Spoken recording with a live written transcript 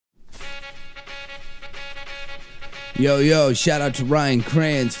Yo, shout out to Ryan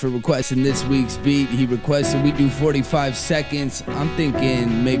Krantz for requesting this week's beat. He requested we do 45 seconds. I'm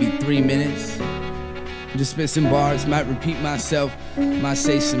thinking maybe 3 minutes. Just spit some bars, might repeat myself, might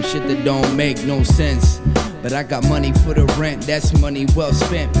say some shit that don't make no sense. But I got money for the rent, that's money well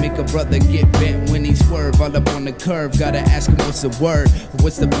spent. Make a brother get bent when he swerve all up on the curve. Gotta ask him what's the word,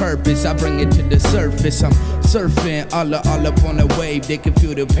 what's the purpose. I bring it to the surface, I'm surfing all up on the wave. They can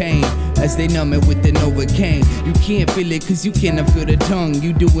feel the pain as they numb it with the Novocaine. You can't feel it cause you cannot feel the tongue.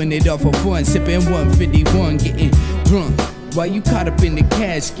 You doing it off of fun, sipping 151, getting drunk while you caught up in the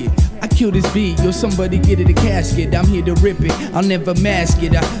casket. I kill this beat, yo, somebody get it a casket. I'm here to rip it, I'll never mask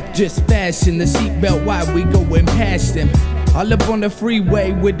it. I just fasten the seatbelt while we going past them. All up on the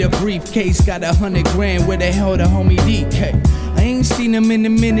freeway with the briefcase. Got 100 grand, where the hell the homie DK? I ain't seen him in a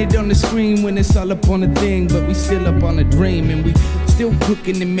minute on the screen when it's all up on the thing. But we still up on a dream and we still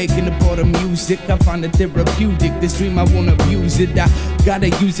cooking and making up all the music. I find it therapeutic, this dream I won't abuse it. I gotta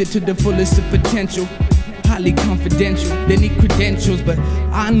use it to the fullest of potential. Highly confidential, they need credentials, but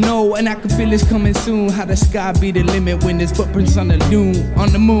I know and I can feel it's coming soon. How the sky be the limit when there's footprints on the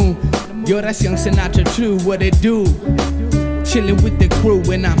moon. Yo, that's Young Sinatra true, what it do? Chilling with the crew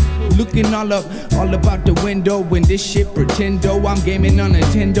and I'm looking all about the window. When this shit pretendo, I'm gaming on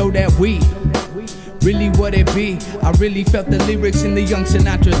Nintendo. That we really what it be. I really felt the lyrics in the Young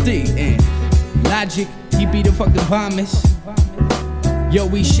Sinatra thing. And Logic, he be the fucking promise. Yo,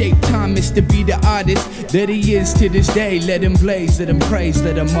 we shaped Thomas to be the artist that he is to this day. Let him blaze, let him praise,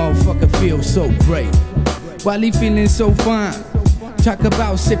 let him motherfucker feel so great while he feeling so fine. Talk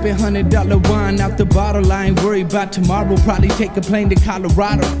about sipping $100 wine out the bottle. I ain't worried about tomorrow. Probably take a plane to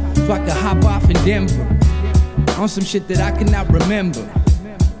Colorado so I can hop off in Denver on some shit that I cannot remember.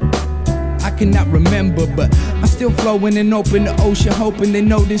 But I still flowing and open the ocean, hoping they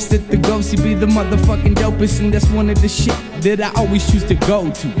notice that the ghosty be the motherfucking dopest. And that's one of the shit that I always choose to go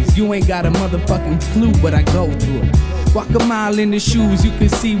to, cause you ain't got a motherfucking clue what I go through. Walk a mile in the shoes, you can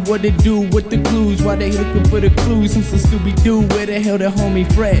see what it do with the clues. While they looking for the clues and some Scooby-Doo. Where the hell the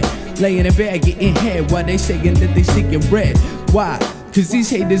homie Fred? Laying in bed getting head while they saying that they seeking red. Why? Cause these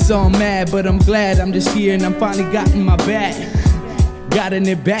haters all mad, but I'm glad I'm just here and I'm finally got in my bag. Got in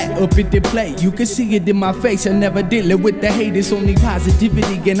it back up at the plate. You can see it in my face. I never dealing with the haters, only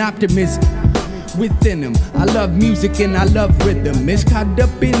positivity and optimism within them. I love music and I love rhythm. It's caught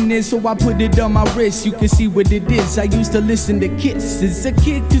up in this, so I put it on my wrist. You can see what it is. I used to listen to Kiss as a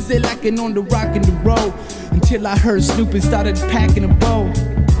kid, cause they lacking on the rock and the roll. Until I heard Snoop and started packing a bowl.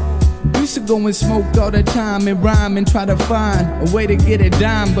 Used to go and smoke all the time and rhyme and try to find a way to get a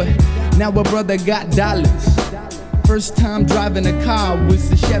dime. But now a brother got dollars. First time driving a car was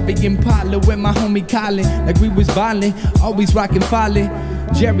the Chevy Impala with my homie Colin. Like we was ballin', always rockin' Folly,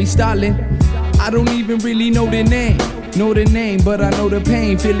 Jerry Stalin. I don't even really know the name, but I know the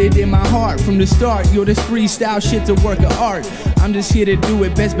pain. Feel it in my heart from the start. Yo, this freestyle shit's a work of art. I'm just here to do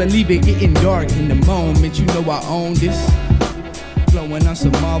it, best believe it. Getting dark in the moment, you know I own this. Flowing on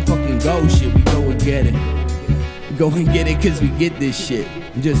some motherfucking gold shit, we go and get it. Go and get it cause we get this shit.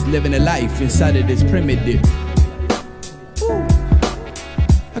 I'm just living a life inside of this primitive.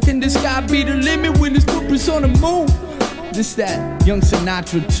 How can the sky be the limit when there's footprints on the moon? This that Young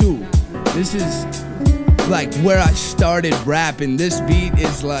Sinatra too. This is like where I started rapping. This beat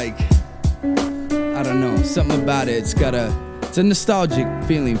is like, I don't know, something about it. It's a nostalgic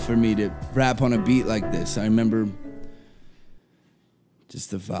feeling for me to rap on a beat like this. I remember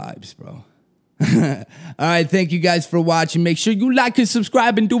just the vibes, bro. Alright, thank you guys for watching. Make sure you like and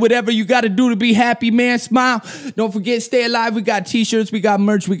subscribe and do whatever you gotta do to be happy, man. Smile. Don't forget, stay alive. We got t-shirts, we got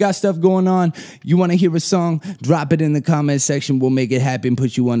merch, we got stuff going on. You wanna hear a song? Drop it in the comment section. We'll make it happen,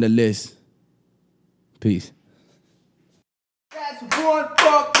 put you on the list. Peace. That's one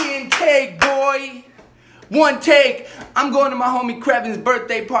fucking take, boy. One take. I'm going to my homie Kevin's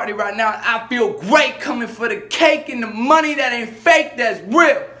birthday party right now. I feel great coming for the cake and the money that ain't fake, that's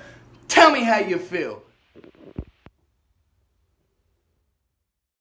real. Tell me how you feel.